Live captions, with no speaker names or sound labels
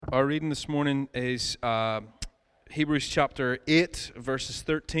Our reading this morning is Hebrews chapter 8, verses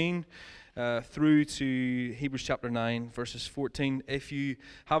 13 through to Hebrews chapter 9, verses 14. If you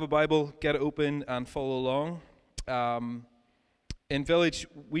have a Bible, get it open and follow along. In Village,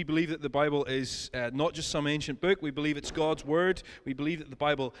 we believe that the Bible is not just some ancient book. We believe it's God's Word. We believe that the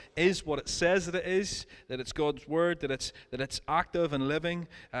Bible is what it says that it is, that it's God's Word, that it's active and living,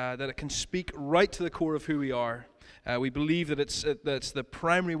 that it can speak right to the core of who we are. We believe that it's the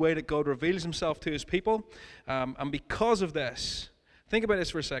primary way that God reveals himself to his people. And because of this, think about this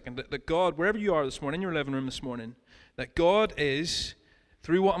for a second, that God, wherever you are this morning, in your living room this morning, that God is,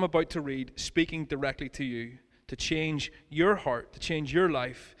 through what I'm about to read, speaking directly to you to change your heart, to change your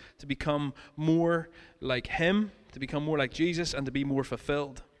life, to become more like him, to become more like Jesus, and to be more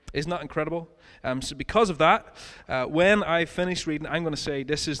fulfilled. Isn't that incredible? So because of that, when I finish reading, I'm going to say,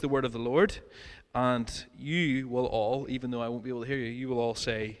 this is the word of the Lord. And you will all, even though I won't be able to hear you, you will all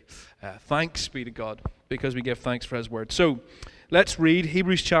say, thanks be to God, because we give thanks for his word. So let's read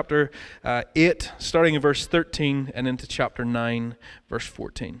Hebrews chapter 8, starting in verse 13 and into chapter 9, verse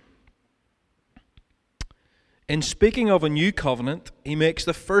 14. In speaking of a new covenant, he makes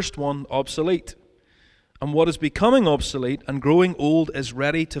the first one obsolete. And what is becoming obsolete and growing old is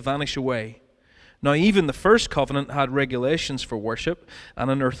ready to vanish away. Now even the first covenant had regulations for worship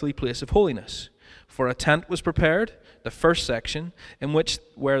and an earthly place of holiness. For a tent was prepared, the first section, in which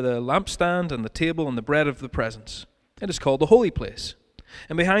were the lampstand and the table and the bread of the presence. It is called the holy place.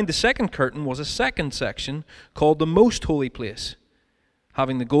 And behind the second curtain was a second section called the most holy place,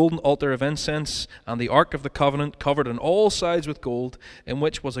 having the golden altar of incense and the ark of the covenant covered on all sides with gold, in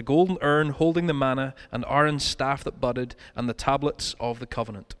which was a golden urn holding the manna and Aaron's staff that budded and the tablets of the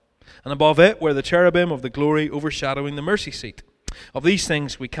covenant. And above it were the cherubim of the glory overshadowing the mercy seat. Of these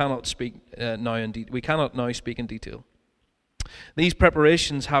things we cannot speak now speak in detail. These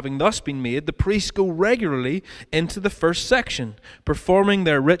preparations having thus been made, the priests go regularly into the first section, performing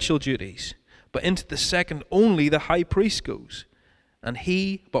their ritual duties. But into the second only the high priest goes, and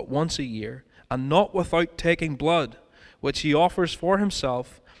he but once a year, and not without taking blood, which he offers for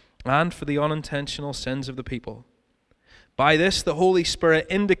himself and for the unintentional sins of the people. By this, the Holy Spirit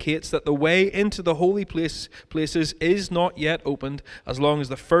indicates that the way into the holy places is not yet opened as long as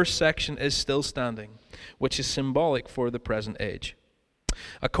the first section is still standing, which is symbolic for the present age.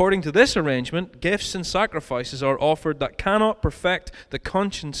 According to this arrangement, gifts and sacrifices are offered that cannot perfect the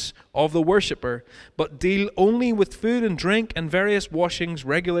conscience of the worshipper, but deal only with food and drink and various washings,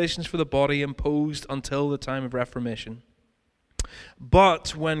 regulations for the body imposed until the time of Reformation.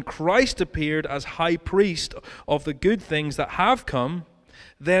 But when Christ appeared as high priest of the good things that have come,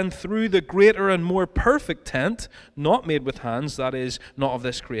 then through the greater and more perfect tent, not made with hands, that is, not of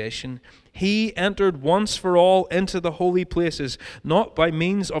this creation, he entered once for all into the holy places, not by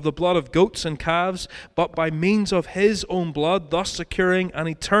means of the blood of goats and calves, but by means of his own blood, thus securing an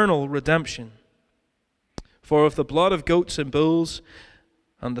eternal redemption. For if the blood of goats and bulls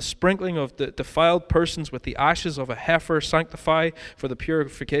and the sprinkling of the defiled persons with the ashes of a heifer sanctify for the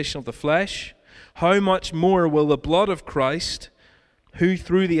purification of the flesh, how much more will the blood of Christ, who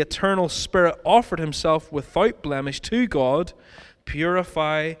through the eternal Spirit offered himself without blemish to God,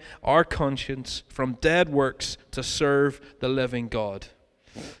 purify our conscience from dead works to serve the living God.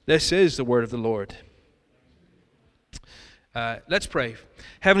 This is the word of the Lord. Let's pray.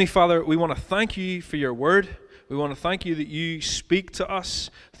 Heavenly Father, we want to thank you for your word. We want to thank you that you speak to us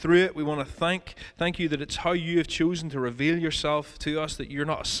through it. We want to thank you that it's how you have chosen to reveal yourself to us, that you're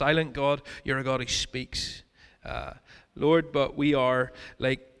not a silent God, you're a God who speaks. Lord, but we are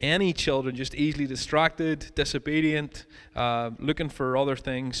like any children, just easily distracted, disobedient, looking for other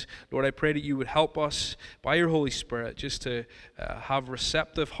things. Lord, I pray that you would help us by your Holy Spirit just to have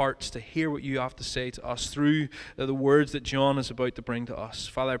receptive hearts to hear what you have to say to us through the words that John is about to bring to us.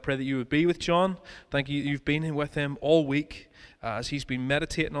 Father, I pray that you would be with John. Thank you you've been with him all week as he's been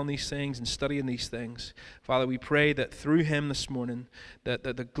meditating on these things and studying these things. Father, we pray that through him this morning, that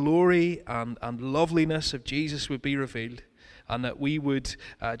the glory and loveliness of Jesus would be revealed, and that we would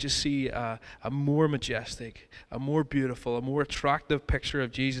just see a more majestic, a more beautiful, a more attractive picture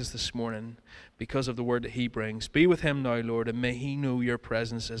of Jesus this morning because of the word that he brings. Be with him now, Lord, and may he know your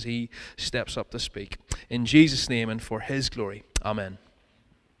presence as he steps up to speak. In Jesus' name and for his glory. Amen.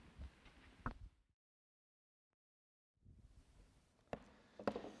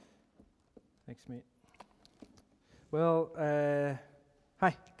 Thanks, mate. Well,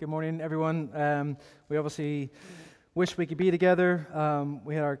 hi, good morning, everyone. We obviously wish we could be together.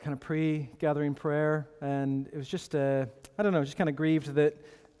 We had our kind of pre-gathering prayer, and it was just, just kind of grieved that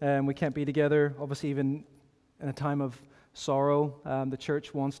we can't be together, obviously even in a time of sorrow. The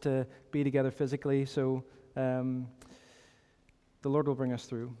church wants to be together physically, so the Lord will bring us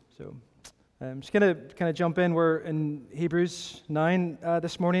through. So I'm just going to kind of jump in. We're in Hebrews 9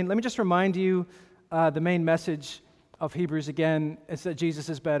 this morning. Let me just remind you the main message of Hebrews again is that Jesus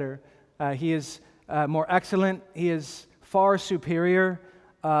is better. He is more excellent. He is far superior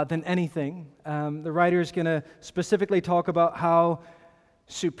than anything. The writer is going to specifically talk about how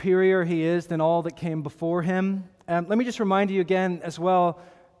superior he is than all that came before him. Let me just remind you again as well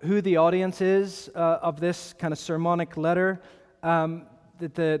who the audience is of this kind of sermonic letter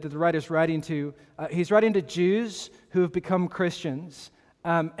that the writer is writing to. He's writing to Jews who have become Christians.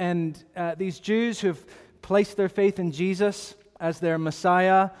 And these Jews who have placed their faith in Jesus as their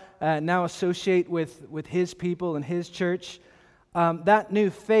Messiah now associate with his people and his church. That new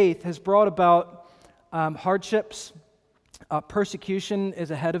faith has brought about hardships. Persecution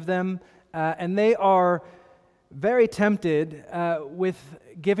is ahead of them, and they are very tempted with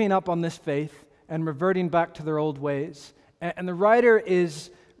giving up on this faith and reverting back to their old ways. And the writer is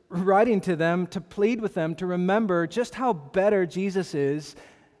writing to them to plead with them to remember just how better Jesus is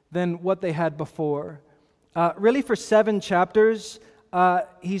than what they had before. Really, for 7 chapters,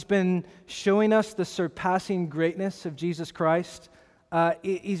 he's been showing us the surpassing greatness of Jesus Christ.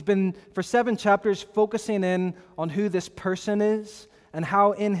 He's been, for 7 chapters, focusing in on who this person is and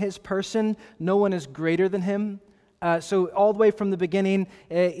how in his person no one is greater than him. So all the way from the beginning,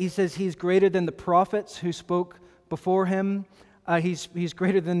 he says he's greater than the prophets who spoke before him. He's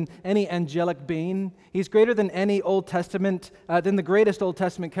greater than any angelic being. He's greater than any Old Testament, than the greatest Old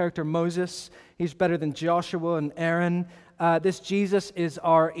Testament character, Moses. He's better than Joshua and Aaron. This Jesus is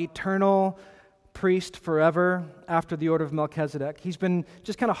our eternal priest forever after the order of Melchizedek. He's been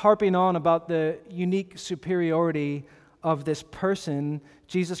just kind of harping on about the unique superiority of this person,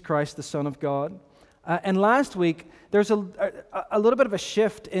 Jesus Christ, the Son of God. And last week, there's a little bit of a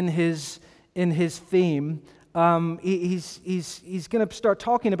shift in his theme. He's going to start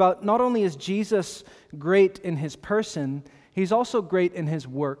talking about not only is Jesus great in his person, he's also great in his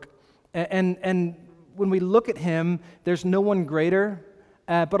work. And when we look at him, there's no one greater.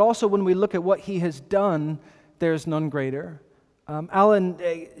 But also when we look at what he has done, there's none greater. Alan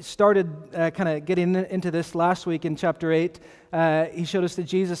started kind of getting into this last week in chapter 8. He showed us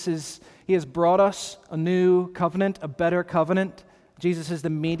that he has brought us a new covenant, a better covenant. Jesus is the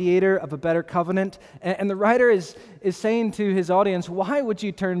mediator of a better covenant. And the writer is saying to his audience, why would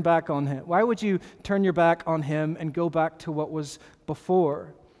you turn back on him? Why would you turn your back on him and go back to what was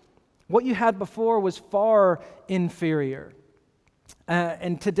before? What you had before was far inferior.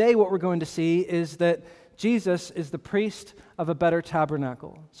 And today what we're going to see is that Jesus is the priest of a better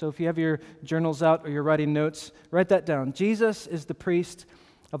tabernacle. So if you have your journals out or you're writing notes, write that down. Jesus is the priest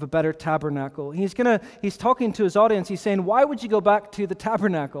of a better tabernacle. He's talking to his audience. He's saying, why would you go back to the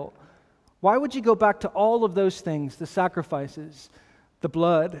tabernacle? Why would you go back to all of those things, the sacrifices, the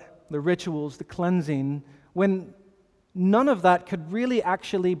blood, the rituals, the cleansing, when none of that could really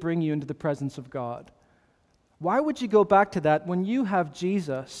actually bring you into the presence of God? Why would you go back to that when you have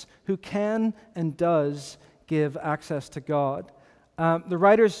Jesus who can and does give access to God? The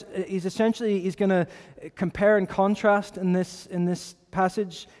writer's, he's going to compare and contrast in this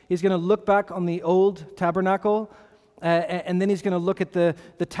passage. He's going to look back on the old tabernacle, and then he's going to look at the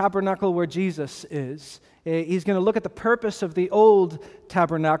tabernacle where Jesus is. He's going to look at the purpose of the old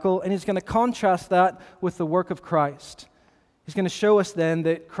tabernacle, and he's going to contrast that with the work of Christ. He's going to show us then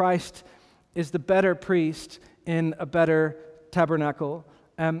that Christ is the better priest in a better tabernacle.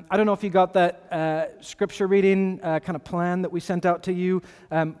 I don't know if you got that scripture reading kind of plan that we sent out to you.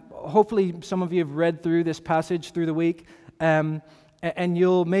 Hopefully some of you have read through this passage through the week, and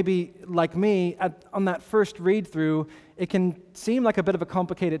you'll maybe, like me, on that first read through, it can seem like a bit of a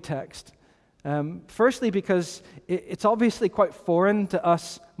complicated text. Firstly, because it's obviously quite foreign to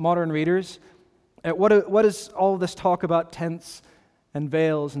us modern readers. What is all this talk about tents and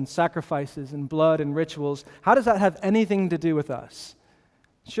veils and sacrifices and blood and rituals? How does that have anything to do with us?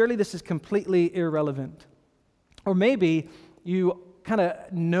 Surely this is completely irrelevant. Or maybe you kind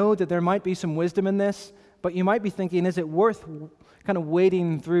of know that there might be some wisdom in this, but you might be thinking, is it worth kind of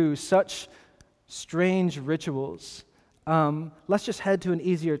wading through such strange rituals? Let's just head to an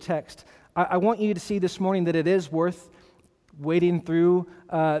easier text. I want you to see this morning that it is worth wading through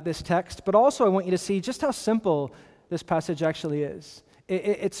this text, but also I want you to see just how simple this passage actually is.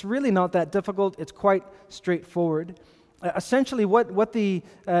 It's really not that difficult. It's quite straightforward. Essentially, what the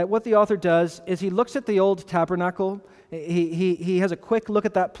author does is he looks at the old tabernacle. He has a quick look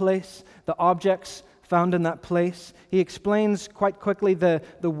at that place, the objects found in that place. He explains quite quickly the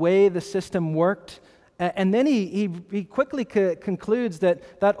way the system worked, And then he quickly concludes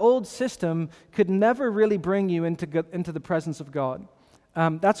that that old system could never really bring you into the presence of God.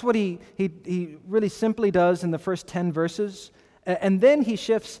 That's what he really simply does in the first 10 verses. And then he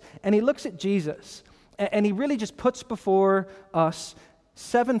shifts and he looks at Jesus. And he really just puts before us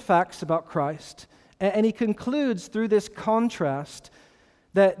 7 facts about Christ. And he concludes through this contrast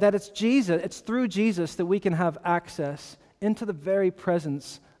that it's through Jesus that we can have access into the very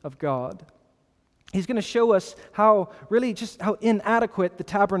presence of God. He's going to show us how inadequate the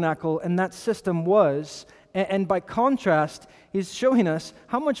tabernacle and that system was. And by contrast, he's showing us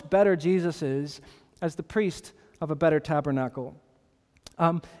how much better Jesus is as the priest of a better tabernacle.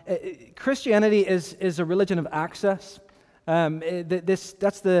 Christianity is a religion of access.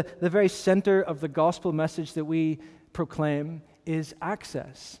 That's the very center of the gospel message that we proclaim is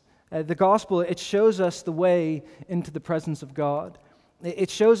access. The gospel, it shows us the way into the presence of God.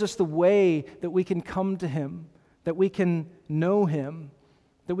 It shows us the way that we can come to Him, that we can know Him,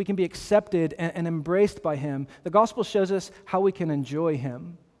 that we can be accepted and embraced by Him. The gospel shows us how we can enjoy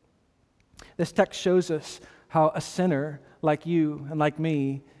Him. This text shows us how a sinner like you and like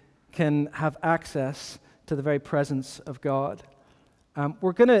me can have access to the very presence of God.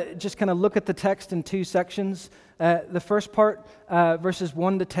 We're going to just kind of look at the text in 2 sections. The first part, verses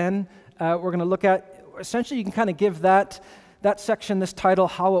 1 to 10, we're going to look at, essentially you can kind of give that section this title,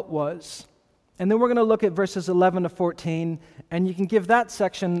 How It Was. And then we're going to look at verses 11 to 14, and you can give that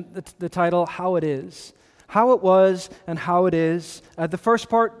section the title, How It Is. How it was and how it is. The first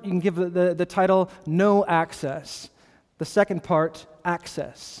part, you can give the title, No Access. The second part,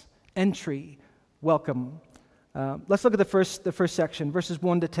 Access, Entry, Welcome. Let's look at the first section, verses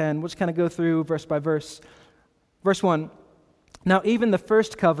 1 to 10. We'll just kind of go through verse by verse. Verse 1, Now even the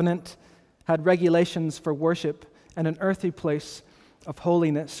first covenant had regulations for worship and an earthly place of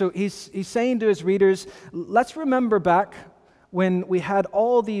holiness. So he's saying to his readers, let's remember back when we had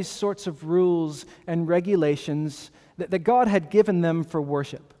all these sorts of rules and regulations that God had given them for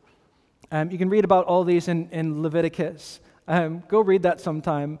worship. You can read about all these in Leviticus. Go read that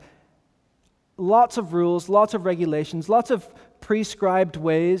sometime. Lots of rules, lots of regulations, lots of prescribed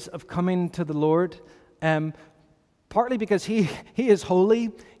ways of coming to the Lord. Partly because he is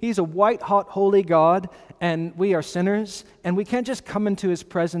holy. He's a white-hot holy God, and we are sinners, and we can't just come into His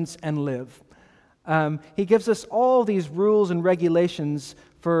presence and live. He gives us all these rules and regulations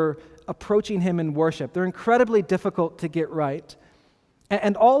for approaching Him in worship. They're incredibly difficult to get right.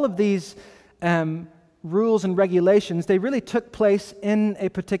 And all of these rules and regulations, they really took place in a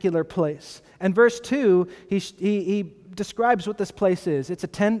particular place. And verse 2, he describes what this place is. It's a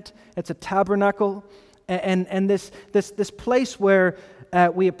tent, it's a tabernacle, and this place where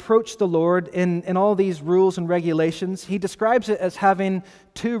we approach the Lord in all these rules and regulations. He describes it as having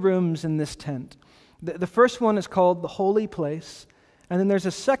 2 rooms in this tent. The first one is called the holy place, and then there's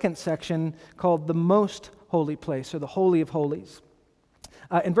a second section called the most holy place, or the Holy of Holies.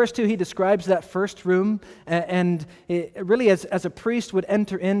 In verse 2, he describes that first room, and it really as a priest would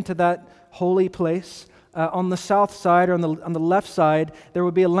enter into that holy place. On the south side, or on the left side, there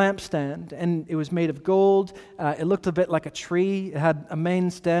would be a lampstand, and it was made of gold. It looked a bit like a tree. It had a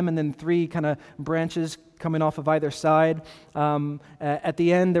main stem and then 3 kind of branches coming off of either side. At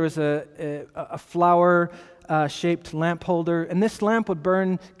the end, there was a flower-shaped lamp holder, and this lamp would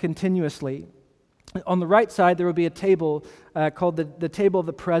burn continuously. On the right side, there would be a table called the table of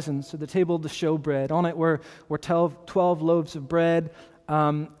the presence, or the table of the showbread. On it were 12 loaves of bread,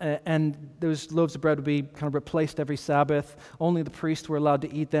 and those loaves of bread would be kind of replaced every Sabbath. Only the priests were allowed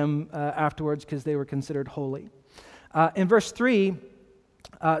to eat them afterwards because they were considered holy. In verse 3,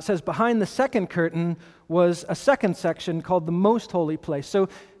 it says, behind the second curtain was a second section called the most holy place. So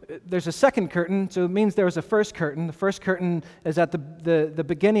there's a second curtain, so it means there was a first curtain. The first curtain is at the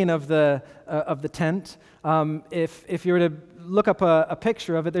beginning of the tent. If you were to look up a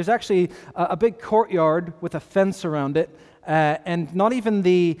picture of it, there's actually a big courtyard with a fence around it. And not even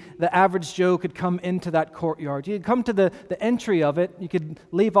the average Joe could come into that courtyard. You could come to the entry of it, you could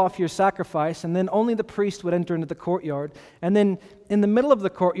leave off your sacrifice, and then only the priest would enter into the courtyard. And then in the middle of the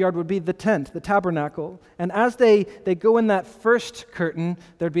courtyard would be the tent, the tabernacle. And as they go in that first curtain,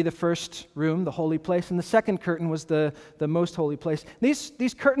 there'd be the first room, the holy place, and the second curtain was the most holy place.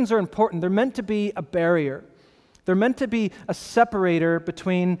 These curtains are important. They're meant to be a barrier. They're meant to be a separator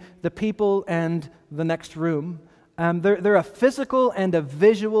between the people and the next room. They're a physical and a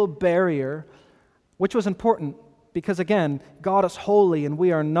visual barrier, which was important because, again, God is holy and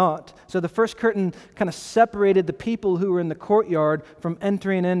we are not. So the first curtain kind of separated the people who were in the courtyard from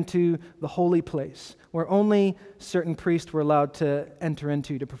entering into the holy place, where only certain priests were allowed to enter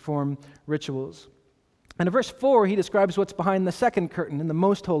into to perform rituals. And in verse 4, he describes what's behind the second curtain in the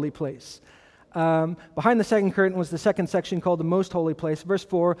most holy place. Behind the second curtain was the second section called the most holy place. Verse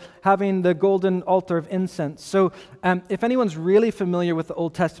 4, having the golden altar of incense. So if anyone's really familiar with the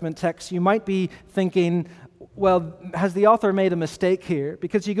Old Testament text, you might be thinking, well, has the author made a mistake here?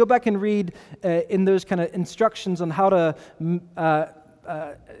 Because you go back and read in those kind of instructions on how to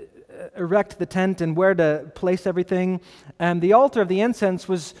erect the tent and where to place everything. And the altar of the incense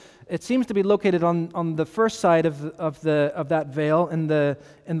was, it seems to be located on the first side of that veil in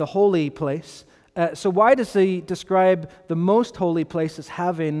the holy place. So why does he describe the most holy place as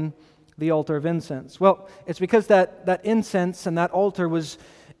having the altar of incense? Well, it's because that incense and that altar was,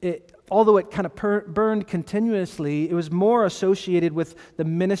 although it kind of burned continuously, it was more associated with the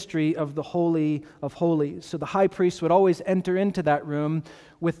ministry of the Holy of Holies. So the high priest would always enter into that room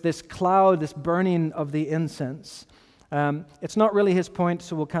with this cloud, this burning of the incense. It's not really his point,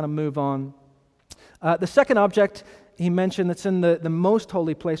 so we'll kind of move on. The second object he mentioned that's in the most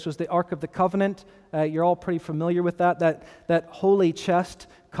holy place was the Ark of the Covenant. You're all pretty familiar with that holy chest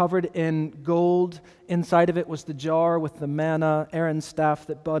covered in gold. Inside of it was the jar with the manna, Aaron's staff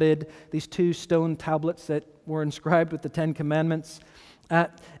that budded, these 2 stone tablets that were inscribed with the 10 Commandments.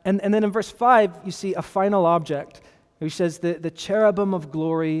 And then in verse 5, you see a final object. He says, the cherubim of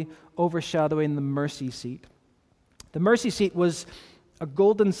glory overshadowing the mercy seat. The mercy seat was a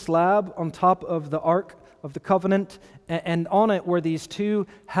golden slab on top of the Ark of the Covenant, and on it were these 2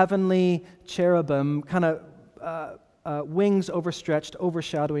 heavenly cherubim, kind of wings overstretched,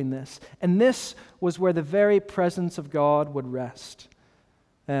 overshadowing this. And this was where the very presence of God would rest.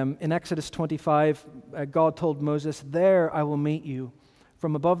 In Exodus 25, God told Moses, "There I will meet you,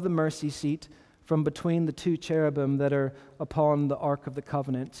 from above the mercy seat, from between the 2 cherubim that are upon the Ark of the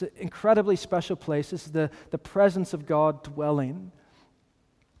Covenant." It's an incredibly special place. This is the presence of God dwelling.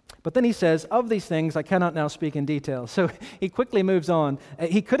 But then he says, of these things I cannot now speak in detail. So he quickly moves on.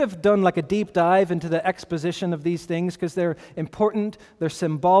 He could have done like a deep dive into the exposition of these things because they're important, they're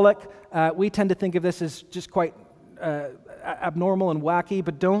symbolic. We tend to think of this as just quite abnormal and wacky,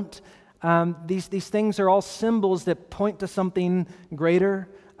 but don't. These things are all symbols that point to something greater.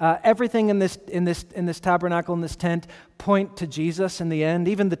 Everything in this tabernacle, in this tent, point to Jesus in the end.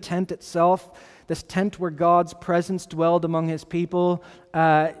 Even the tent itself, this tent where God's presence dwelled among his people.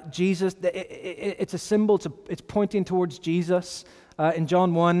 Jesus, it's a symbol, it's pointing towards Jesus. In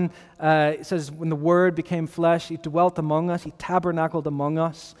John 1, it says, when the Word became flesh, he dwelt among us, he tabernacled among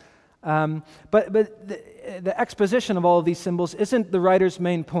us. But the exposition of all of these symbols isn't the writer's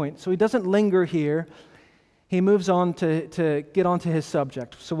main point. So he doesn't linger here. He moves on to get onto his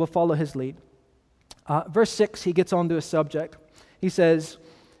subject. So we'll follow his lead. Verse 6, he gets onto his subject. He says,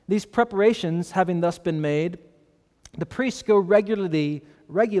 "These preparations having thus been made, the priests go regularly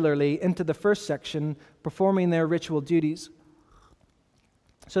into the first section, performing their ritual duties."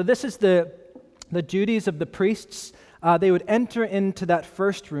 So this is the duties of the priests. They would enter into that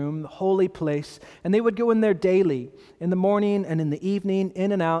first room, the holy place, and they would go in there daily, in the morning and in the evening,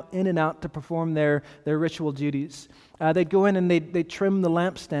 in and out to perform their ritual duties. They'd go in and they'd trim the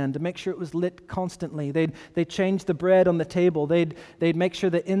lampstand to make sure it was lit constantly. They'd change the bread on the table. They'd make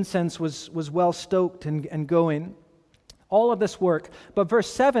sure the incense was well stoked and going. All of this work. But verse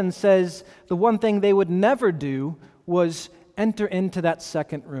 7 says the one thing they would never do was enter into that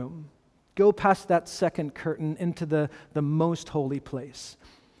second room. Go past that second curtain into the most holy place.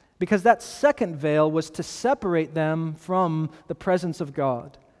 Because that second veil was to separate them from the presence of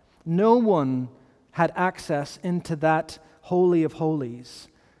God. No one had access into that Holy of Holies,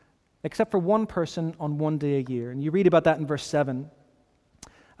 except for one person on one day a year. And you read about that in verse 7.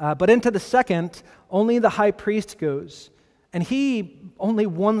 But into the second, only the high priest goes, and he only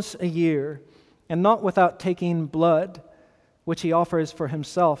once a year, and not without taking blood, which he offers for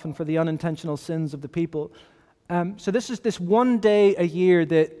himself and for the unintentional sins of the people. So this is this one day a year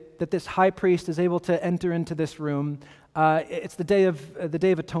that this high priest is able to enter into this room. It's the Day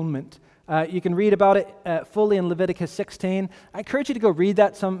of Atonement. You can read about it fully in Leviticus 16. I encourage you to go read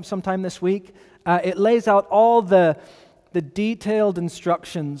that sometime this week. It lays out all the detailed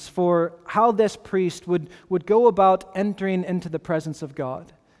instructions for how this priest would go about entering into the presence of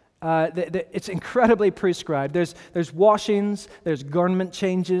God. It's incredibly prescribed. There's washings, there's garment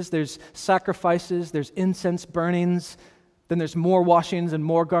changes, there's sacrifices, there's incense burnings. Then there's more washings and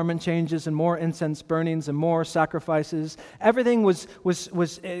more garment changes and more incense burnings and more sacrifices. Everything was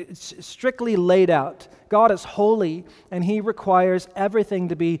strictly laid out. God is holy, and he requires everything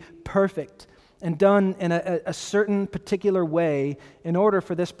to be perfect and done in a certain particular way in order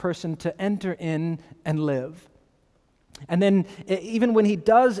for this person to enter in and live. And then even when he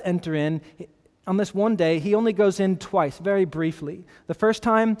does enter in, On this one day, he only goes in twice, very briefly. The first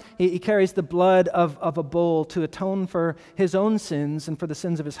time, he carries the blood of a bull to atone for his own sins and for the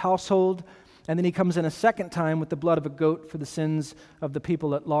sins of his household. And then he comes in a second time with the blood of a goat for the sins of the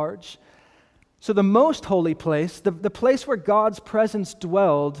people at large. So the most holy place, the place where God's presence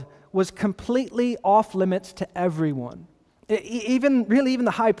dwelled, was completely off limits to everyone. Even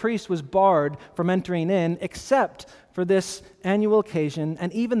the high priest was barred from entering in, except for this annual occasion,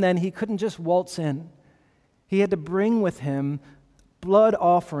 and even then he couldn't just waltz in. He had to bring with him blood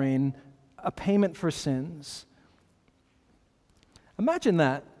offering, a payment for sins. Imagine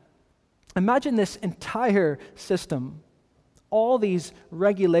that. Imagine this entire system, all these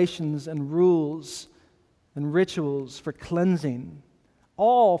regulations and rules and rituals for cleansing,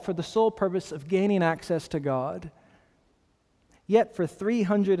 all for the sole purpose of gaining access to God. Yet for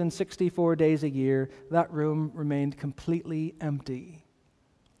 364 days a year, that room remained completely empty.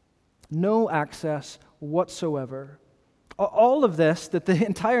 No access whatsoever. All of this that the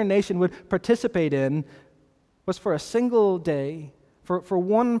entire nation would participate in was for a single day, for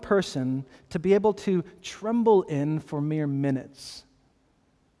one person to be able to tremble in for mere minutes.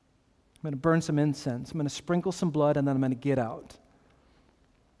 I'm going to burn some incense, I'm going to sprinkle some blood, and then I'm going to get out.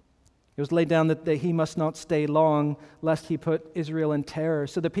 It was laid down that he must not stay long, lest he put Israel in terror.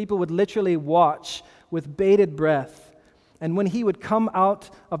 So the people would literally watch with bated breath. And when he would come out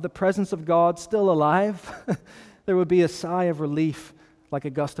of the presence of God still alive, there would be a sigh of relief like a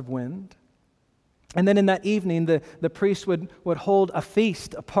gust of wind. And then in that evening, the priest would hold a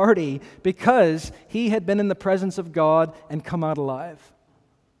feast, a party, because he had been in the presence of God and come out alive.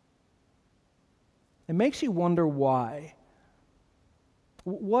 It makes you wonder why.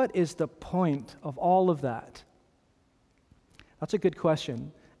 What is the point of all of that? That's a good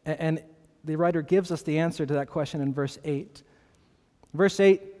question. And the writer gives us the answer to that question in verse 8. Verse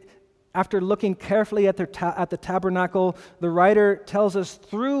 8, after looking carefully at the tabernacle, the writer tells us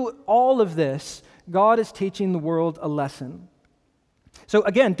through all of this, God is teaching the world a lesson. So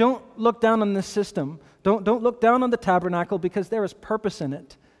again, don't look down on this system. Don't look down on the tabernacle, because there is purpose in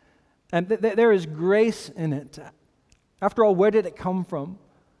it. And there is grace in it. After all, where did it come from?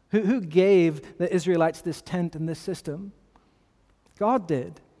 Who gave the Israelites this tent and this system? God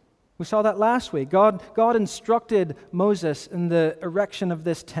did. We saw that last week. God instructed Moses in the erection of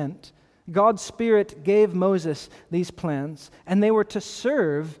this tent. God's Spirit gave Moses these plans, and they were to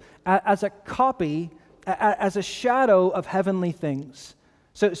serve as a copy, as a shadow of heavenly things.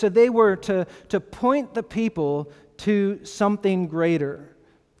 So they were to point the people to something greater.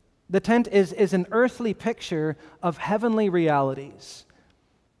 The tent is an earthly picture of heavenly realities.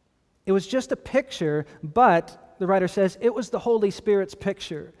 It was just a picture, but the writer says it was the Holy Spirit's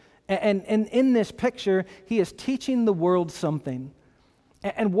picture. And in this picture, he is teaching the world something.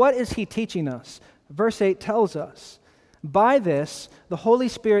 And what is he teaching us? Verse 8 tells us, by this, the Holy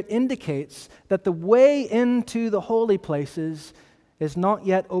Spirit indicates that the way into the holy places is not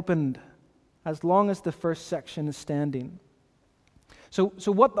yet opened, as long as the first section is standing. So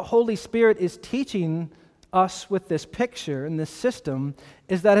what the Holy Spirit is teaching us with this picture and this system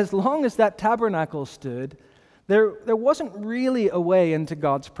is that as long as that tabernacle stood, there wasn't really a way into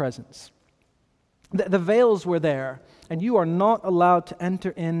God's presence. The veils were there, and you are not allowed to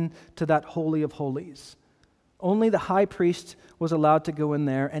enter into that Holy of Holies. Only the high priest was allowed to go in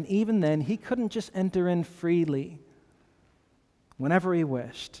there, and even then, he couldn't just enter in freely whenever he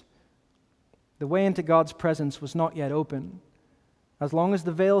wished. The way into God's presence was not yet open. As long as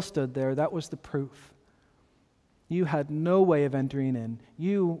the veil stood there, that was the proof. You had no way of entering in.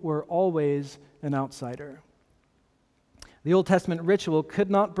 You were always an outsider. The Old Testament ritual could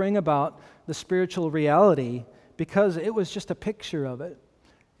not bring about the spiritual reality because it was just a picture of it.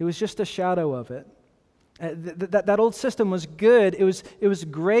 It was just a shadow of it. That old system was good. It was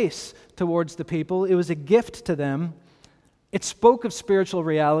grace towards the people. It was a gift to them. It spoke of spiritual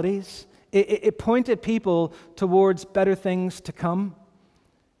realities. It pointed people towards better things to come.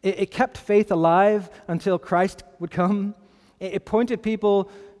 It kept faith alive until Christ would come. It pointed people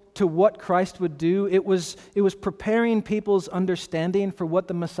to what Christ would do. It was preparing people's understanding for what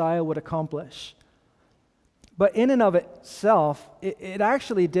the Messiah would accomplish. But in and of itself, it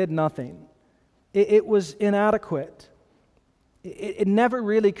actually did nothing. It was inadequate. It never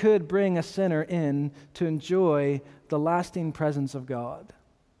really could bring a sinner in to enjoy the lasting presence of God.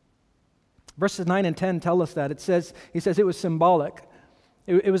 Verses 9 and 10 tell us that. He says it was symbolic.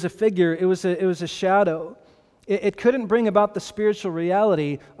 It was a figure. It was a shadow. It couldn't bring about the spiritual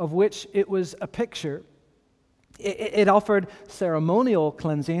reality of which it was a picture. It offered ceremonial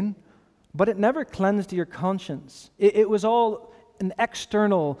cleansing, but it never cleansed your conscience. It was all an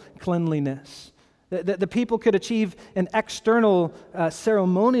external cleanliness. The people could achieve an external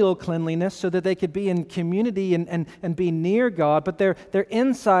ceremonial cleanliness so that they could be in community and be near God, but their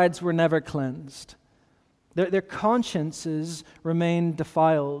insides were never cleansed. Their consciences remained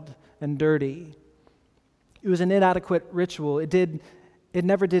defiled and dirty. It was an inadequate ritual. It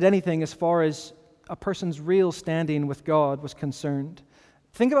never did anything as far as a person's real standing with God was concerned.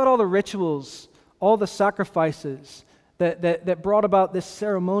 Think about all the rituals, all the sacrifices that brought about this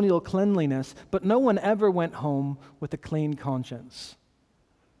ceremonial cleanliness, but no one ever went home with a clean conscience.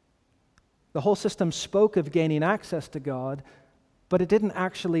 The whole system spoke of gaining access to God, but it didn't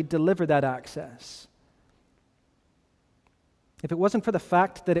actually deliver that access. If it wasn't for the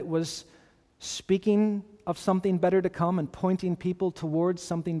fact that it was speaking of something better to come and pointing people towards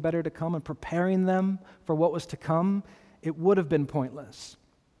something better to come and preparing them for what was to come, it would have been pointless.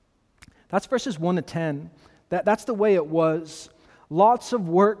 That's verses 1 to 10. That's the way it was. Lots of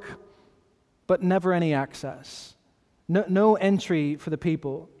work, but never any access. No entry for the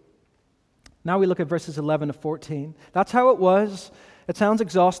people. Now we look at verses 11 to 14. That's how it was. It sounds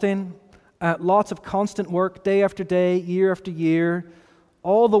exhausting. Lots of constant work, day after day, year after year,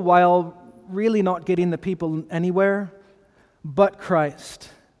 all the while really not getting the people anywhere but Christ.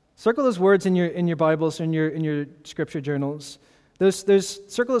 Circle those words in your Bibles, in your scripture journals.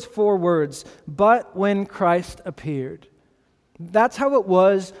 Circle those 4 words, but when Christ appeared. That's how it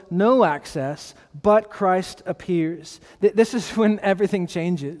was, no access, but Christ appears. This is when everything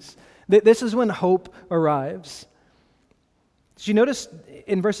changes. This is when hope arrives. Did you notice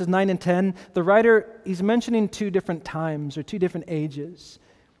in verses 9 and 10, the writer, he's mentioning 2 different times or 2 different ages.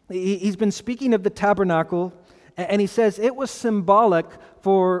 He's been speaking of the tabernacle, and he says it was symbolic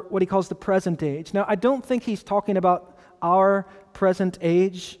for what he calls the present age. Now, I don't think he's talking about our present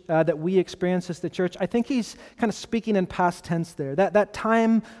age that we experience as the church. I think he's kind of speaking in past tense there. That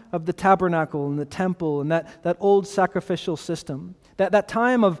time of the tabernacle and the temple and that old sacrificial system. That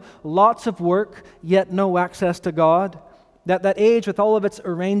time of lots of work, yet no access to God. That age with all of its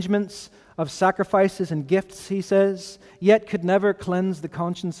arrangements of sacrifices and gifts, he says, yet could never cleanse the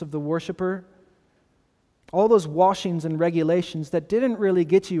conscience of the worshiper. All those washings and regulations that didn't really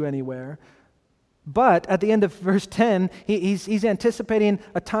get you anywhere. But at the end of verse 10, he's anticipating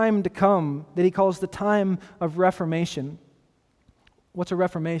a time to come that he calls the time of reformation. What's a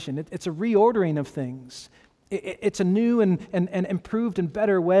reformation? It's a reordering of things. It's a new and improved and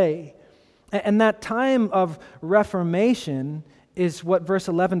better way. And that time of reformation is what verse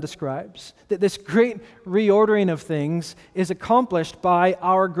 11 describes. That this great reordering of things is accomplished by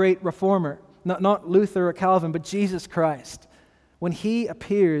our great reformer. Not Luther or Calvin, but Jesus Christ. When he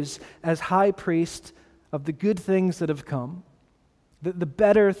appears as high priest of the good things that have come, the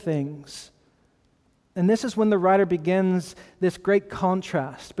better things. And this is when the writer begins this great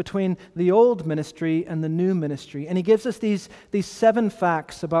contrast between the old ministry and the new ministry. And he gives us these 7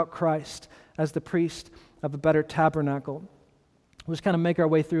 facts about Christ as the priest of a better tabernacle. We'll just kind of make our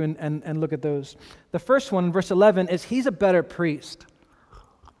way through and look at those. The first one, verse 11, is he's a better priest.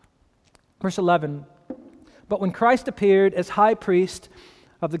 Verse 11, but when Christ appeared as high priest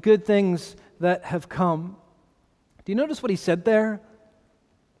of the good things that have come. Do you notice what he said there?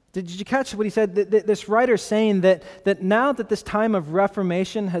 Did you catch what he said? This writer saying that now that this time of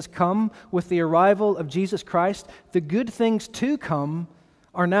reformation has come with the arrival of Jesus Christ, the good things to come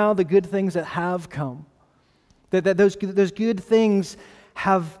are now the good things that have come. That those good things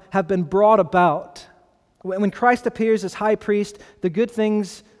have been brought about. When Christ appears as high priest, the good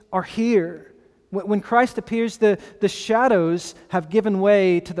things are here. When Christ appears, the shadows have given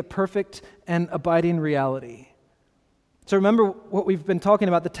way to the perfect and abiding reality. So remember what we've been talking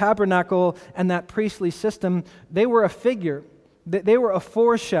about, the tabernacle and that priestly system, they were a figure. They were a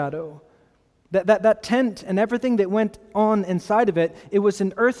foreshadow. That tent and everything that went on inside of it, it was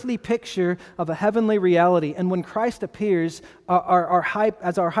an earthly picture of a heavenly reality. And when Christ appears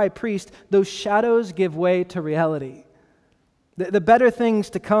as our high priest, those shadows give way to reality. The better things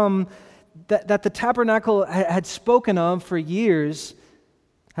to come that the tabernacle had spoken of for years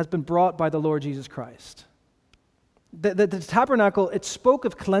has been brought by the Lord Jesus Christ. The tabernacle, it spoke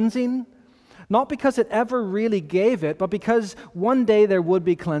of cleansing, not because it ever really gave it, but because one day there would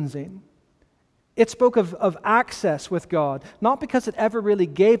be cleansing. It spoke of access with God, not because it ever really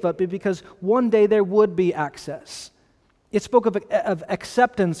gave it, but because one day there would be access. It spoke of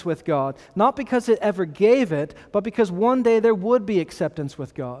acceptance with God, not because it ever gave it, but because one day there would be acceptance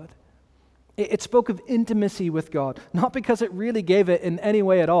with God. It spoke of intimacy with God, not because it really gave it in any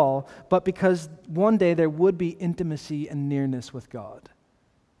way at all, but because one day there would be intimacy and nearness with God.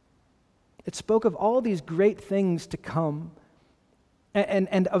 It spoke of all these great things to come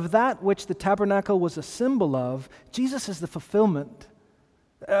And of that which the tabernacle was a symbol of, Jesus is the fulfillment.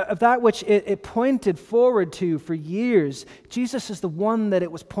 Of that which it pointed forward to for years, Jesus is the one that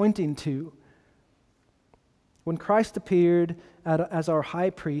it was pointing to. When Christ appeared as our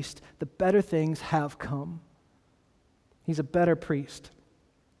high priest, the better things have come. He's a better priest.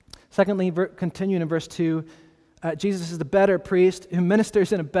 Secondly, continuing in verse 2, Jesus is the better priest who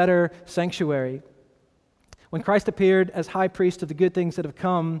ministers in a better sanctuary. When Christ appeared as high priest of the good things that have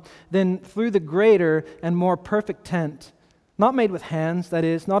come, then through the greater and more perfect tent, not made with hands, that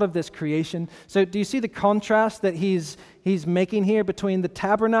is, not of this creation. So do you see the contrast that he's making here between the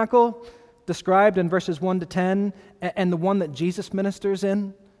tabernacle described in verses 1 to 10 and the one that Jesus ministers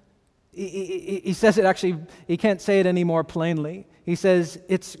in? He says it actually, he can't say it any more plainly. He says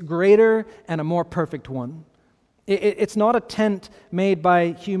it's greater and a more perfect one. It's not a tent made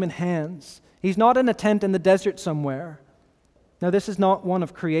by human hands. He's not in a tent in the desert somewhere. Now, this is not one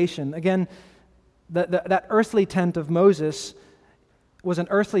of creation. Again, that earthly tent of Moses was an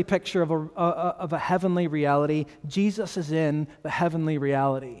earthly picture of a heavenly reality. Jesus is in the heavenly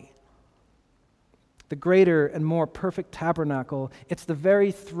reality. The greater and more perfect tabernacle, it's the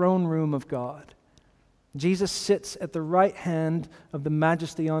very throne room of God. Jesus sits at the right hand of the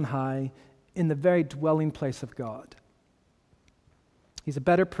Majesty on high in the very dwelling place of God. He's a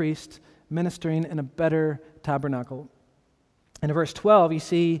better priest ministering in a better tabernacle. And in verse 12, you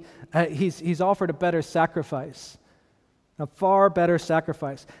see he's offered a better sacrifice, a far better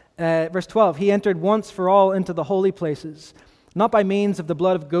sacrifice. Verse 12, he entered once for all into the holy places, not by means of the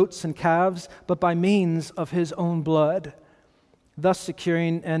blood of goats and calves, but by means of his own blood, thus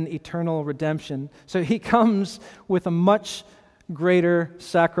securing an eternal redemption. So he comes with a much greater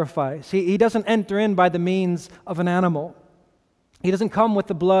sacrifice. He doesn't enter in by the means of an animal. He doesn't come with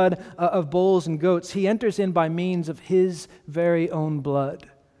the blood of bulls and goats. He enters in by means of his very own blood.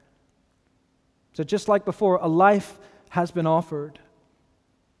 So just like before, a life has been offered.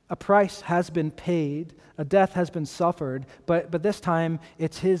 A price has been paid. A death has been suffered. But this time,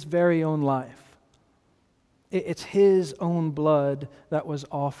 it's his very own life. It's his own blood that was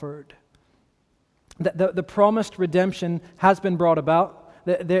offered. The promised redemption has been brought about.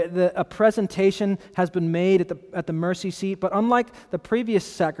 A presentation has been made at the mercy seat, but unlike the previous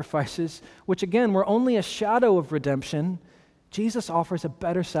sacrifices, which again were only a shadow of redemption, Jesus offers a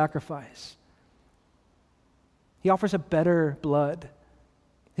better sacrifice. He offers a better blood,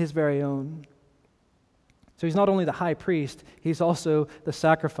 his very own. So he's not only the high priest, he's also the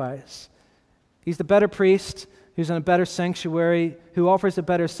sacrifice. He's the better priest who's in a better sanctuary, who offers a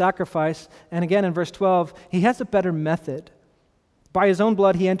better sacrifice. And again in verse 12, he has a better method. By his own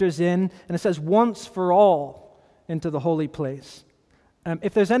blood he enters in, and it says once for all into the holy place.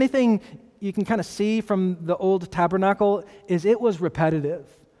 If there's anything you can kind of see from the old tabernacle, is it was repetitive.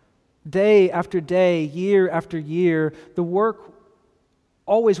 Day after day, year after year, the work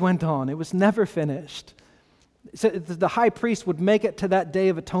always went on. It was never finished. So the high priest would make it to that day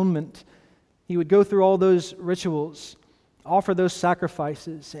of atonement. He would go through all those rituals, offer those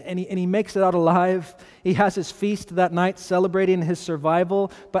sacrifices, and he makes it out alive. He has his feast that night celebrating his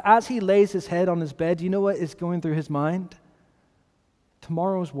survival, but as he lays his head on his bed, you know what is going through his mind?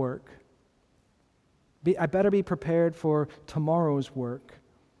 Tomorrow's work. I better be prepared for tomorrow's work.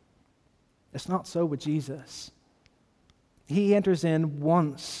 It's not so with Jesus. He enters in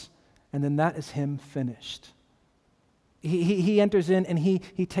once, and then that is him finished. He enters in and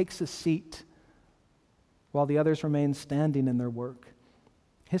he takes a seat while the others remain standing in their work.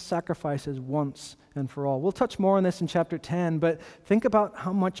 His sacrifice is once and for all. We'll touch more on this in chapter 10, but think about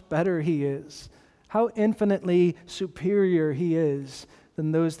how much better he is, how infinitely superior he is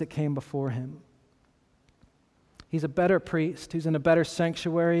than those that came before him. He's a better priest who's in a better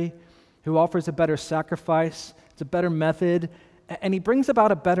sanctuary, who offers a better sacrifice. It's a better method, and he brings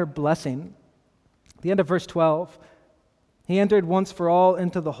about a better blessing. At the end of verse 12, he entered once for all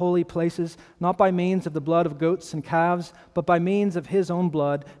into the holy places, not by means of the blood of goats and calves, but by means of his own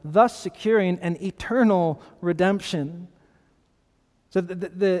blood, thus securing an eternal redemption. So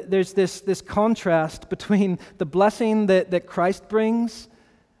there's this contrast between the blessing that Christ brings,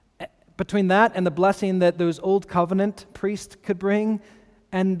 between that and the blessing that those old covenant priests could bring,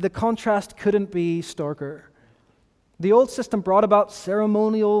 and the contrast couldn't be starker. The old system brought about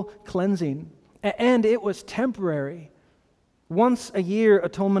ceremonial cleansing, and it was temporary. Once a year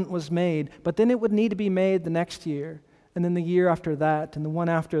atonement was made, but then it would need to be made the next year, and then the year after that, and the one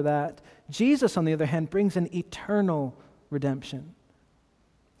after that. Jesus, on the other hand, brings an eternal redemption.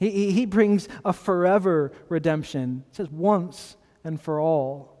 He brings a forever redemption. It says once and for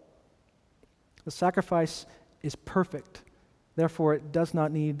all. The sacrifice is perfect. Therefore, it does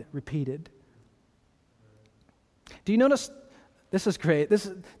not need repeated. Do you notice, this is great,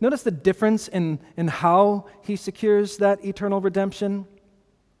 notice the difference in how he secures that eternal redemption?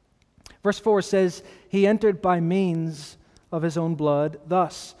 Verse 4 says, he entered by means of his own blood,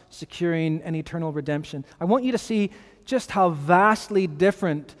 thus securing an eternal redemption. I want you to see just how vastly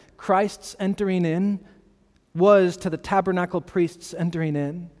different Christ's entering in was to the tabernacle priests entering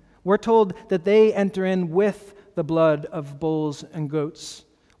in. We're told that they enter in with the blood of bulls and goats,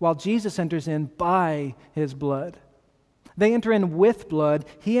 while Jesus enters in by his blood. They enter in with blood.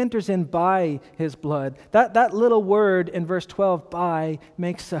 He enters in by his blood. That little word in verse 12, by,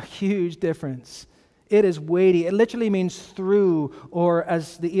 makes a huge difference. It is weighty. It literally means through, or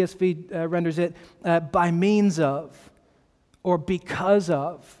as the ESV renders it, by means of, or because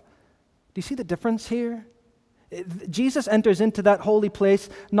of. Do you see the difference here? Jesus enters into that holy place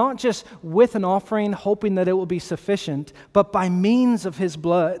not just with an offering, hoping that it will be sufficient, but by means of his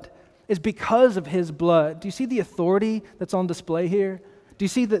blood. Is because of his blood. Do you see the authority that's on display here? Do you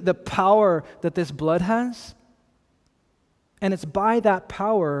see the power that this blood has? And it's by that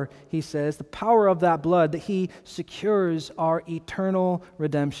power, he says, the power of that blood, that he secures our eternal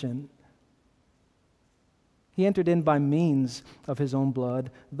redemption. He entered in by means of his own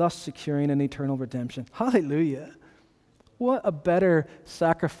blood, thus securing an eternal redemption. Hallelujah. What a better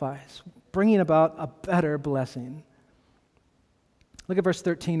sacrifice, bringing about a better blessing. Look at verse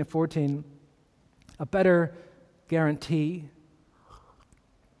 13 and 14. A better guarantee.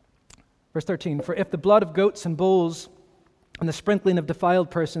 Verse 13, for if the blood of goats and bulls and the sprinkling of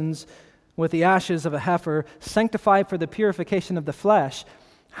defiled persons with the ashes of a heifer sanctify for the purification of the flesh,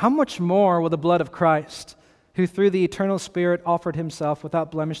 how much more will the blood of Christ, who through the eternal Spirit offered himself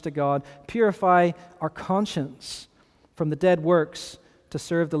without blemish to God, purify our conscience from the dead works to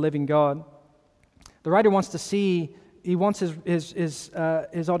serve the living God? The writer wants his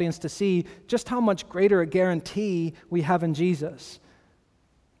audience to see just how much greater a guarantee we have in Jesus.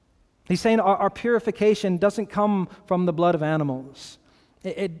 He's saying our purification doesn't come from the blood of animals.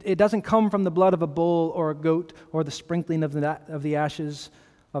 It doesn't come from the blood of a bull or a goat or the sprinkling of the ashes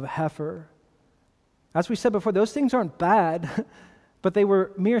of a heifer. As we said before, those things aren't bad, but they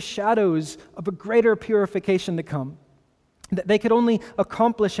were mere shadows of a greater purification to come. They could only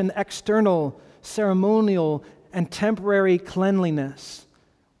accomplish an external, ceremonial, and temporary cleanliness,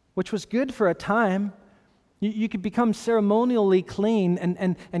 which was good for a time. You could become ceremonially clean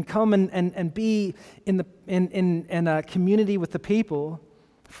and come and be in a community with the people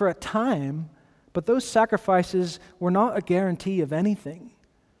for a time, but those sacrifices were not a guarantee of anything.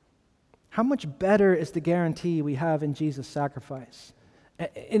 How much better is the guarantee we have in Jesus' sacrifice?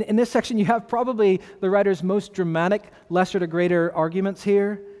 In this section, you have probably the writer's most dramatic lesser to greater arguments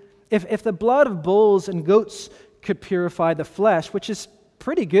here. If the blood of bulls and goats could purify the flesh, which is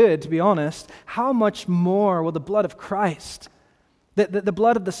pretty good, to be honest, how much more will the blood of Christ, the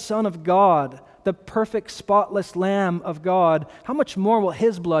blood of the Son of God, the perfect, spotless Lamb of God, how much more will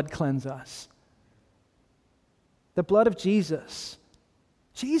his blood cleanse us? The blood of Jesus.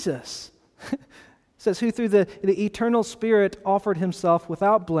 Jesus says, who through the eternal Spirit offered himself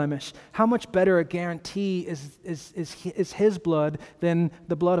without blemish. How much better a guarantee is his blood than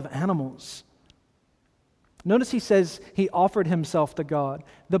the blood of animals? Notice he says he offered himself to God.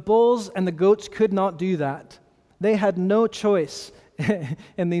 The bulls and the goats could not do that. They had no choice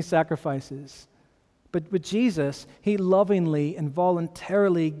in these sacrifices. But with Jesus, he lovingly and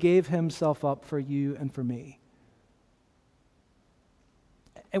voluntarily gave himself up for you and for me.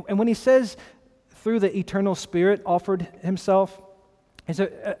 And when he says through the eternal Spirit offered himself, there's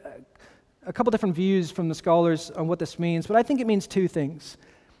a couple different views from the scholars on what this means, but I think it means two things.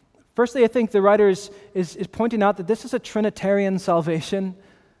 Firstly, I think the writer is pointing out that this is a Trinitarian salvation.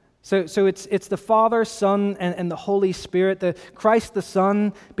 So it's the Father, Son, and the Holy Spirit, the Christ the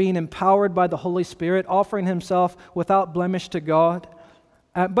Son being empowered by the Holy Spirit, offering himself without blemish to God.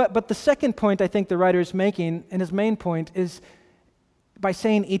 But the second point I think the writer is making, and his main point, is by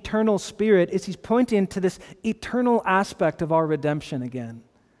saying eternal Spirit, is he's pointing to this eternal aspect of our redemption again.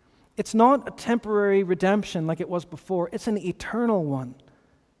 It's not a temporary redemption like it was before. It's an eternal one.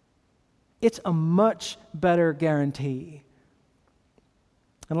 It's a much better guarantee.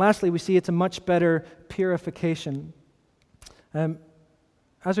 And lastly, we see it's a much better purification.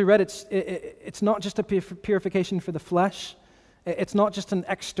 As we read, it's not just a purification for the flesh. It's not just an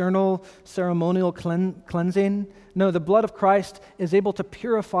external ceremonial cleansing. No, the blood of Christ is able to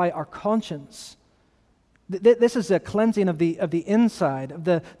purify our conscience. This is a cleansing of the inside, of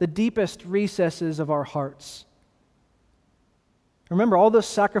the deepest recesses of our hearts. Remember all those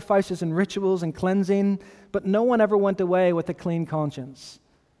sacrifices and rituals and cleansing, but no one ever went away with a clean conscience.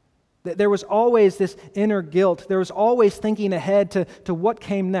 There was always this inner guilt. There was always thinking ahead to what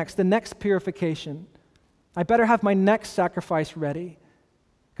came next, the next purification. I better have my next sacrifice ready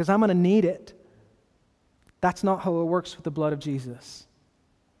because I'm going to need it. That's not how it works with the blood of Jesus.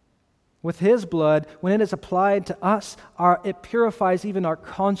 With His blood, when it is applied to us, it purifies even our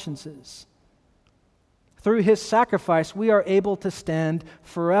consciences. Through His sacrifice, we are able to stand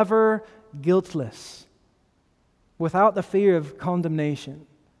forever guiltless, without the fear of condemnation.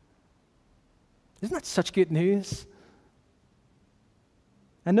 Isn't that such good news?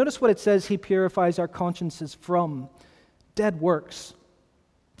 And notice what it says He purifies our consciences from: dead works.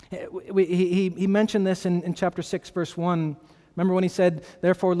 He mentioned this in chapter 6, verse 1. Remember when He said,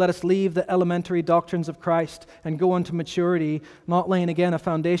 "Therefore let us leave the elementary doctrines of Christ and go unto maturity, not laying again a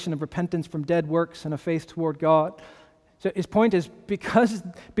foundation of repentance from dead works and a faith toward God." So his point is,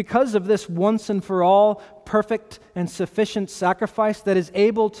 because of this once and for all perfect and sufficient sacrifice that is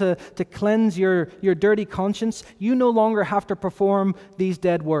able to cleanse your dirty conscience, you no longer have to perform these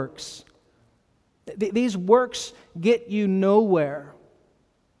dead works. These works get you nowhere.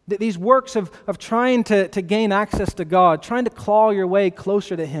 These works of trying to gain access to God, trying to claw your way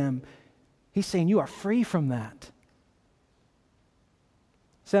closer to Him, He's saying you are free from that.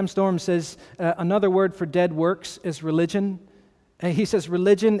 Sam Storm says another word for dead works is religion. He says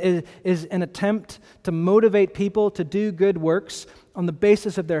religion is an attempt to motivate people to do good works on the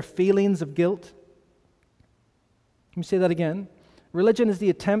basis of their feelings of guilt. Let me say that again. Religion is the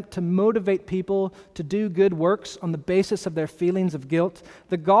attempt to motivate people to do good works on the basis of their feelings of guilt.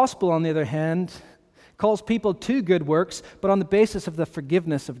 The gospel, on the other hand, calls people to good works, but on the basis of the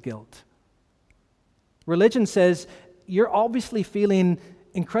forgiveness of guilt. Religion says, you're obviously feeling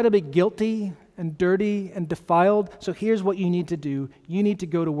incredibly guilty and dirty and defiled, so here's what you need to do. You need to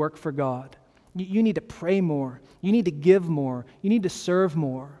go to work for God. You need to pray more. You need to give more. You need to serve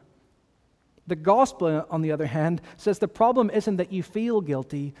more. The gospel, on the other hand, says the problem isn't that you feel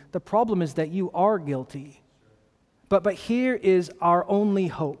guilty. The problem is that you are guilty. But here is our only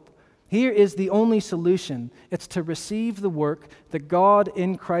hope. Here is the only solution. It's to receive the work that God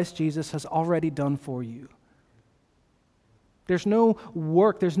in Christ Jesus has already done for you. There's no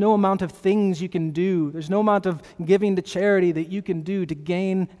work, there's no amount of things you can do, there's no amount of giving to charity that you can do to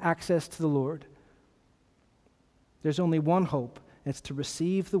gain access to the Lord. There's only one hope. It's to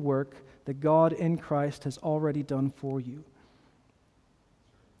receive the work that God in Christ has already done for you.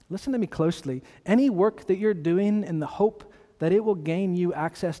 Listen to me closely. Any work that you're doing in the hope that it will gain you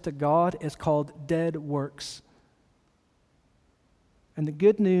access to God is called dead works. And the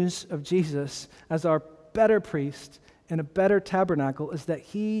good news of Jesus as our better priest and a better tabernacle is that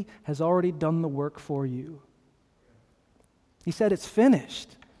He has already done the work for you. He said it's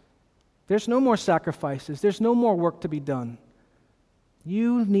finished. There's no more sacrifices. There's no more work to be done.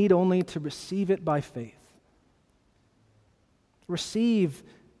 You need only to receive it by faith. Receive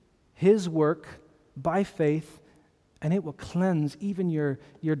His work by faith, and it will cleanse even your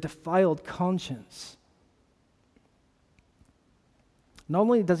defiled conscience. Not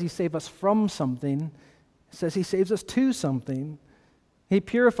only does He save us from something, it says He saves us to something. He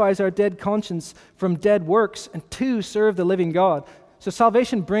purifies our dead conscience from dead works and to serve the living God. So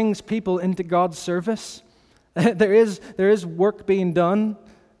salvation brings people into God's service. There is work being done.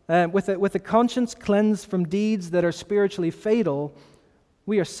 With a conscience cleansed from deeds that are spiritually fatal,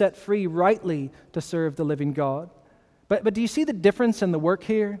 we are set free rightly to serve the living God. But do you see the difference in the work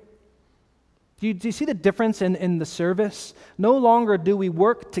here? Do you see the difference in the service? No longer do we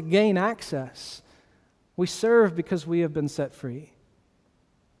work to gain access. We serve because we have been set free.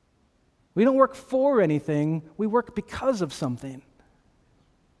 We don't work for anything. We work because of something.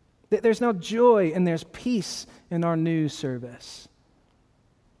 There's now joy and there's peace in our new service.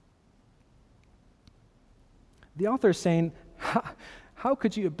 The author is saying, how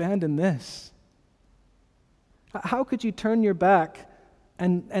could you abandon this? How could you turn your back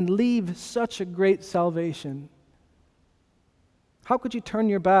and leave such a great salvation? How could you turn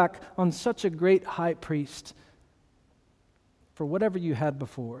your back on such a great high priest for whatever you had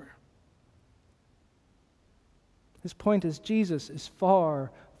before? His point is Jesus is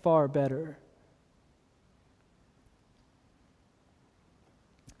far, far better.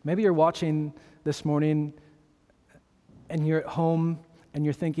 Maybe you're watching this morning and you're at home and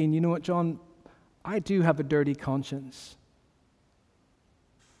you're thinking, you know what, John, I do have a dirty conscience.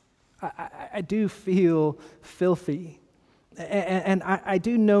 I do feel filthy. And I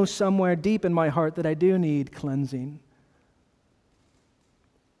do know somewhere deep in my heart that I do need cleansing.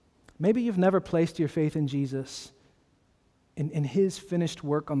 Maybe you've never placed your faith in Jesus. in his finished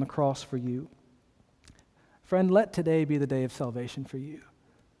work on the cross for you. Friend, let today be the day of salvation for you.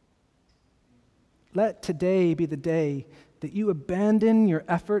 Let today be the day that you abandon your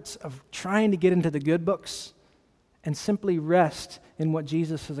efforts of trying to get into the good books and simply rest in what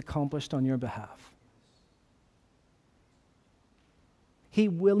Jesus has accomplished on your behalf. He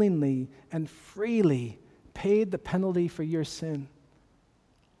willingly and freely paid the penalty for your sin.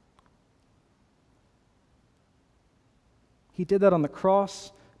 He did that on the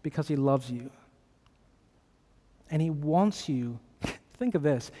cross because he loves you. And he wants you, think of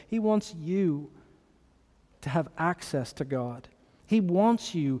this, he wants you to have access to God. He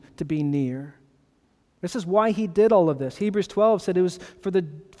wants you to be near. This is why he did all of this. Hebrews 12 said it was for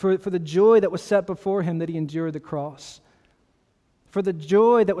the joy that was set before him that he endured the cross. For the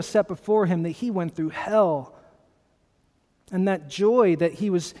joy that was set before him that he went through hell. And that joy that he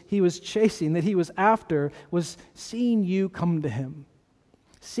was chasing, that he was after, was seeing you come to him.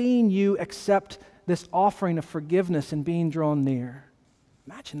 Seeing you accept this offering of forgiveness and being drawn near.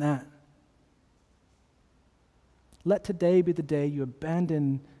 Imagine that. Let today be the day you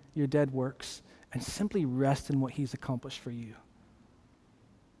abandon your dead works and simply rest in what he's accomplished for you.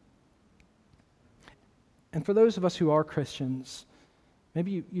 And for those of us who are Christians,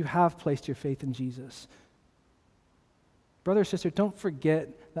 maybe you have placed your faith in Jesus. Brother or sister, don't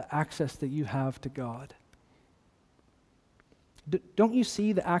forget the access that you have to God. Don't you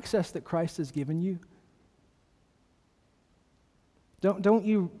see the access that Christ has given you? Don't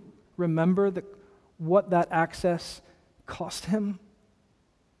you remember what that access cost him?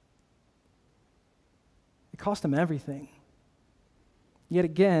 It cost him everything. Yet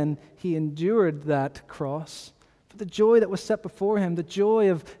again, he endured that cross for the joy that was set before him, the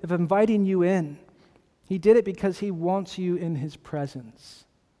joy of inviting you in. He did it because he wants you in his presence.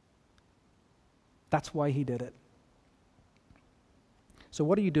 That's why he did it. So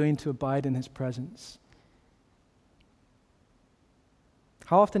what are you doing to abide in his presence?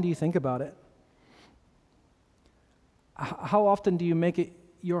 How often do you think about it? How often do you make it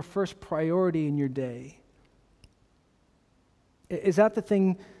your first priority in your day? Is that the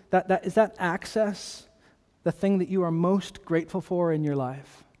thing, is that access the thing that you are most grateful for in your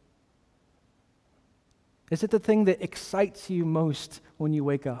life? Is it the thing that excites you most when you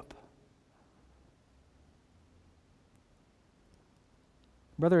wake up?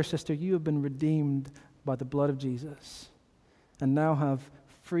 Brother or sister, you have been redeemed by the blood of Jesus and now have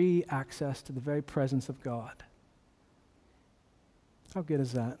free access to the very presence of God. How good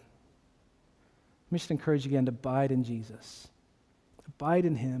is that? Let me just encourage you again to abide in Jesus. Abide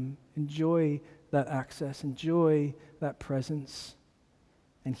in him. Enjoy that access. Enjoy that presence.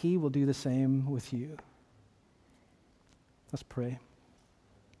 And he will do the same with you. Let's pray.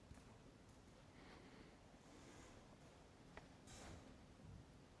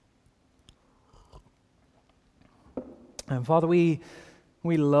 And Father, we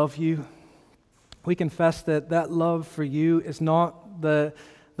love you. We confess that love for you is not the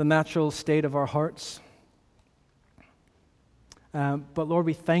natural state of our hearts. But Lord,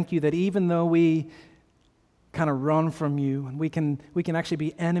 we thank you that even though we kind of run from you and we can actually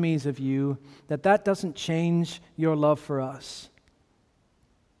be enemies of you, that doesn't change your love for us.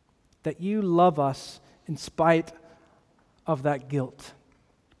 That you love us in spite of that guilt.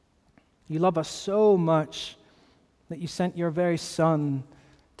 You love us so much that you sent your very Son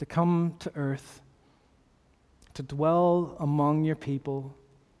to come to earth, to dwell among your people,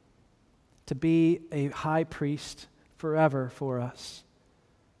 to be a high priest forever for us,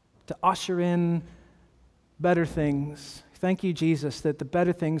 to usher in better things. Thank you, Jesus, that the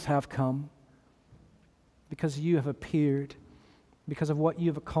better things have come because you have appeared, because of what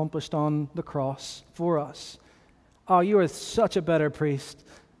you've accomplished on the cross for us. Oh, you are such a better priest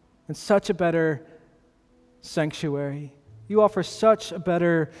and such a better sanctuary. You offer such a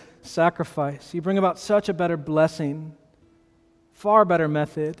better sacrifice. You bring about such a better blessing, far better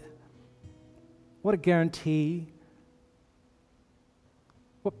method. What a guarantee.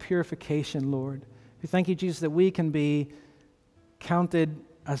 What purification, Lord. We thank you, Jesus, that we can be counted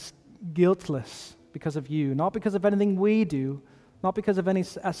as guiltless because of you, not because of anything we do, not because of any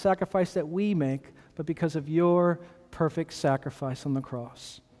sacrifice that we make, but because of your perfect sacrifice on the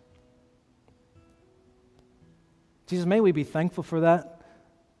cross. Jesus, may we be thankful for that.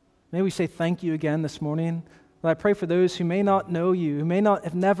 May we say thank you again this morning. Lord, I pray for those who may not know you, who may not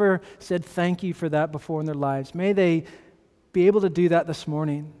have never said thank you for that before in their lives. May they be able to do that this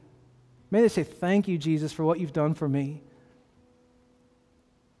morning. May they say thank you, Jesus, for what you've done for me.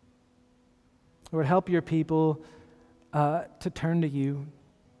 Lord, help your people to turn to you.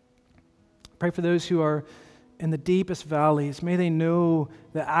 Pray for those who are in the deepest valleys, may they know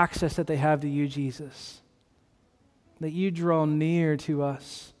the access that they have to you, Jesus. That you draw near to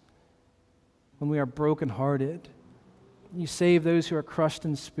us when we are brokenhearted. You save those who are crushed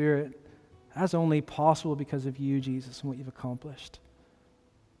in spirit. That's only possible because of you, Jesus, and what you've accomplished.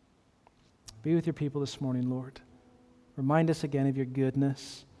 Be with your people this morning, Lord. Remind us again of your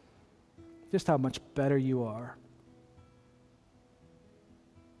goodness, just how much better you are.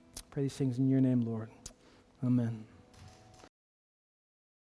 Pray these things in your name, Lord. Amen.